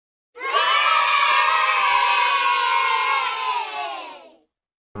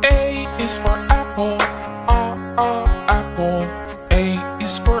is for apple, apple. A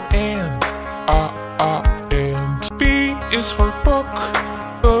is for ant, ant. B is for book,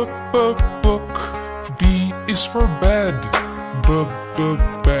 book. B is for bed,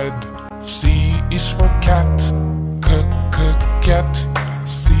 bed. C is for cat, cat.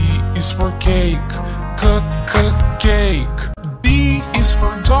 C is for cake, cake. D is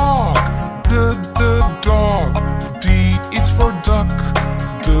for dog, dog. D is for duck,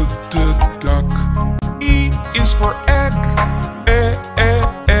 duck. E is for egg, egg.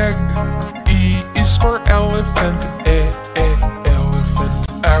 E is for elephant, elephant.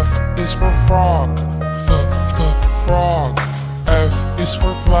 F is for frog, frog. F is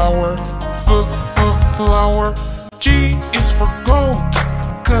for flower, flower. G is for goat,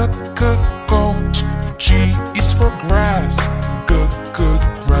 goat. G is for grass,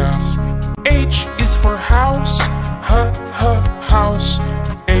 grass. H is for house, house.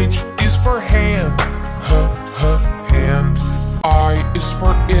 H is for hand, hand. I is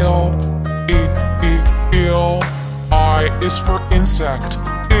for ill, ill. I is for insect,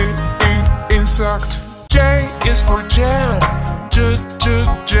 insect. J is for jam,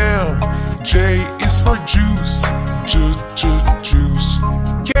 jam. J is for juice, juice.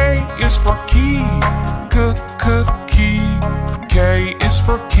 K is for key, key. K is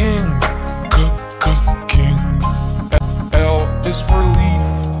for king, king. L is for leaf,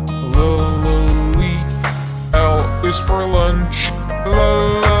 leaf. L is for lunch,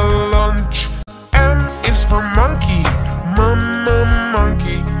 lunch. M is for monkey,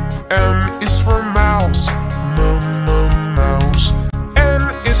 monkey. M is for mouse, mouse. N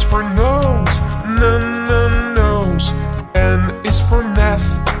is for nose, nose. N is for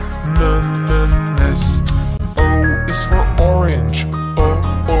nest, nest. O is for orange,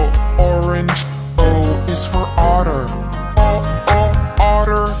 orange. O is for otter,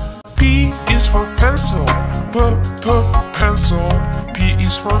 otter. P is for pencil, pencil. P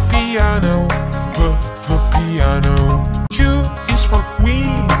is for piano, piano. Q is for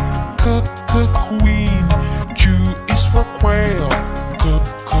queen, queen. Q is for quail,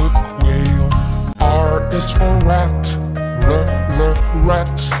 quail. R is for rat,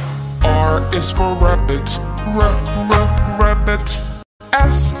 rat. R is for rabbit, rabbit.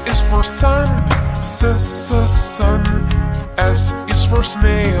 S is for sun, sun. S is for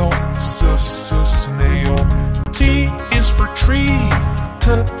snail, snail. T is for tree,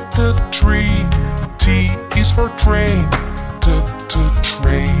 tree. T is for train,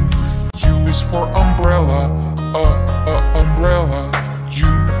 train. U is for umbrella, umbrella. U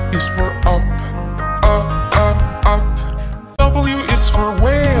is for up, up. W is for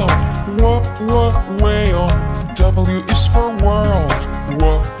whale, whale. W is for world,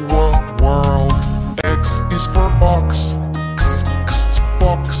 world. X is for box,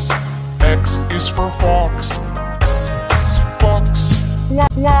 box. X is for fox, fox.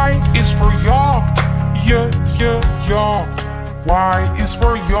 Y is for yacht, yacht. Y is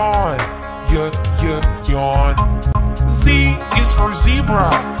for yawn, yawn. Z is for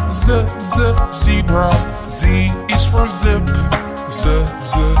zebra, zebra. Z is for zip,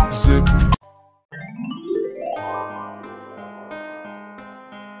 zip.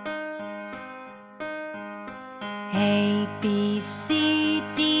 A, B, C,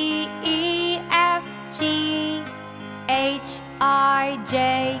 D, E, F, G, H, I,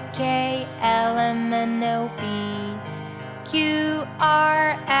 J, K, L, M, N, O, P, Q,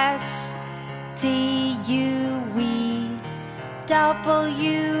 R, S, T, U, V,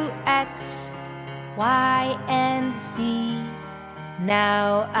 W, X, Y, and Z.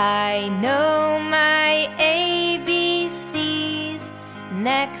 Now I know my ABCs.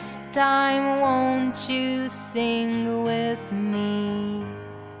 Next time, won't you sing with me?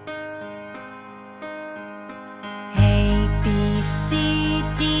 A, B, C,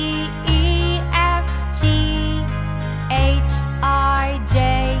 D, E, F, G, H, I, J,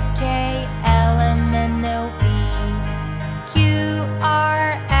 K, L, M, N, O, P, Q,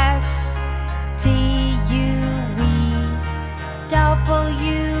 R, S, T, U, V,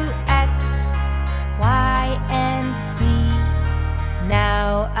 W, X, Y, and Z.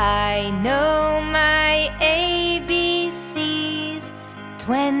 Now I know my ABCs,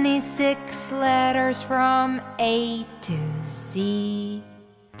 26 letters from A to Z.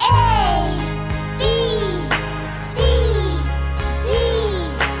 A, B, C, D,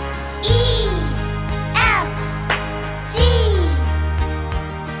 E, F, G,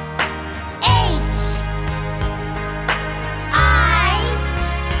 H, I,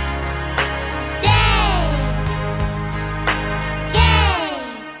 J, K,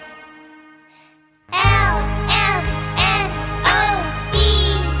 L, M, N, O, P,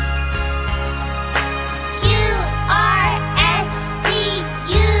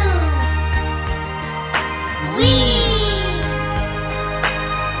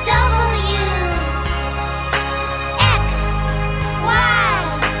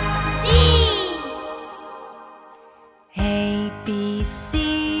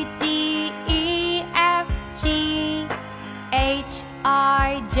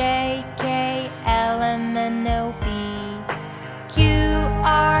 J, K, L, M, N, O, P, Q,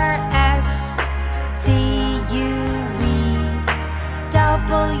 R, S, T, U, V,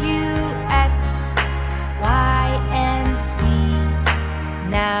 W, X, Y, and Z.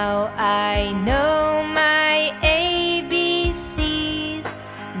 Now I know my ABCs.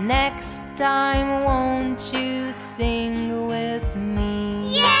 Next time, won't you sing with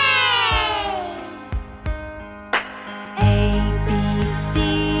me? Yay! A, B,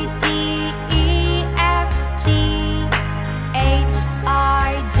 C, D, E, F, G, H,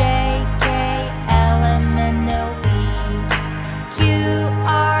 I, J, K, L, M, N, O, P, Q,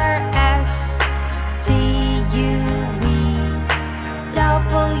 R, S, T, U, V,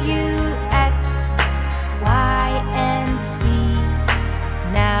 W, X, Y, and Z.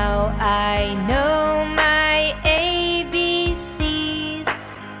 Now I know my ABCs.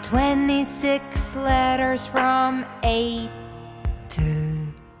 26 letters from A to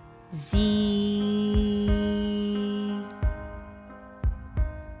Z.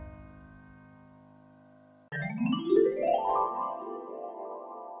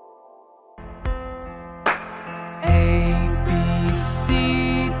 A, B,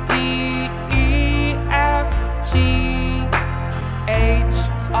 C, D, E, F, G, H,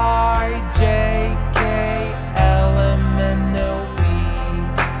 I, J, K, L, M, N, O, P,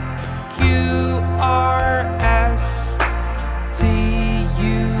 Q, R, S, T,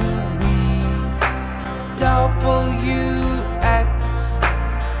 U, V, W, X,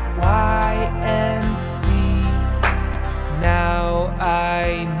 Y, and Z. Now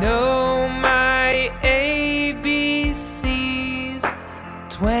I know my ABCs.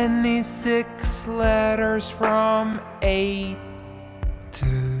 26 letters from A to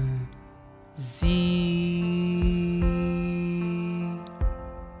Z.